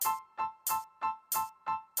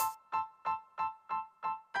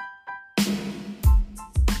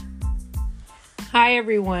Hi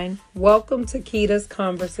everyone, welcome to Kita's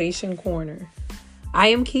Conversation Corner. I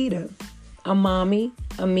am Kita, a mommy,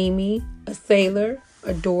 a Mimi, a sailor,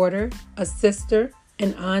 a daughter, a sister,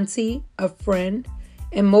 an auntie, a friend,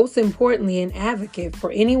 and most importantly, an advocate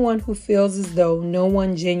for anyone who feels as though no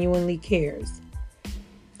one genuinely cares.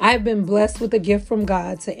 I have been blessed with a gift from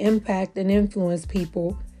God to impact and influence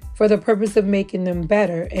people for the purpose of making them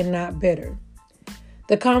better and not bitter.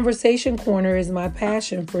 The Conversation Corner is my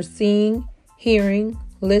passion for seeing, hearing,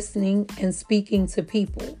 listening, and speaking to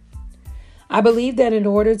people. I believe that in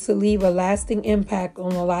order to leave a lasting impact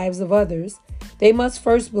on the lives of others, they must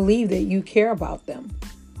first believe that you care about them.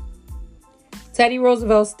 Teddy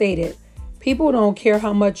Roosevelt stated, "People don't care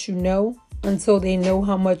how much you know until they know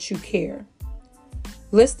how much you care."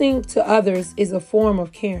 Listening to others is a form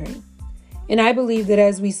of caring, and I believe that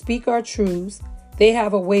as we speak our truths, they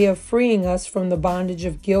have a way of freeing us from the bondage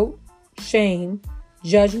of guilt, shame,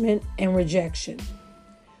 judgment, and rejection.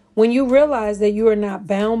 When you realize that you are not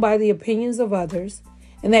bound by the opinions of others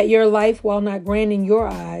and that your life, while not grand in your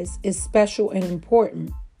eyes, is special and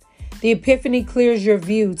important, the epiphany clears your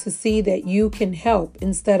view to see that you can help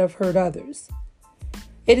instead of hurt others.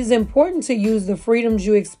 It is important to use the freedoms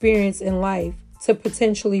you experience in life to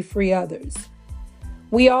potentially free others.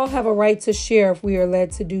 We all have a right to share if we are led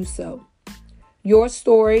to do so. Your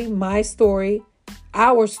story, my story,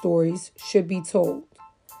 our stories should be told.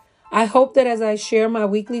 I hope that as I share my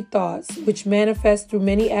weekly thoughts, which manifest through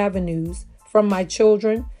many avenues, from my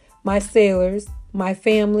children, my sailors, my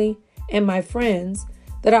family, and my friends,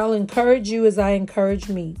 that I'll encourage you as I encourage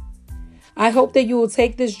me. I hope that you will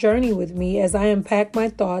take this journey with me as I unpack my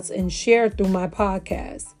thoughts and share through my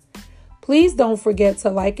podcast. Please don't forget to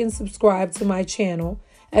like and subscribe to my channel,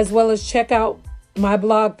 as well as check out my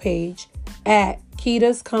blog page at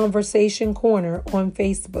Kita's Conversation Corner on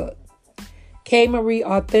Facebook, K Marie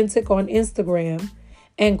Authentic on Instagram,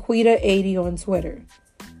 and Quita80 on Twitter.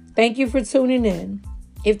 Thank you for tuning in.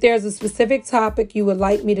 If there's a specific topic you would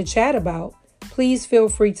like me to chat about, please feel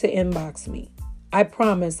free to inbox me. I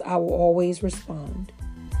promise I will always respond.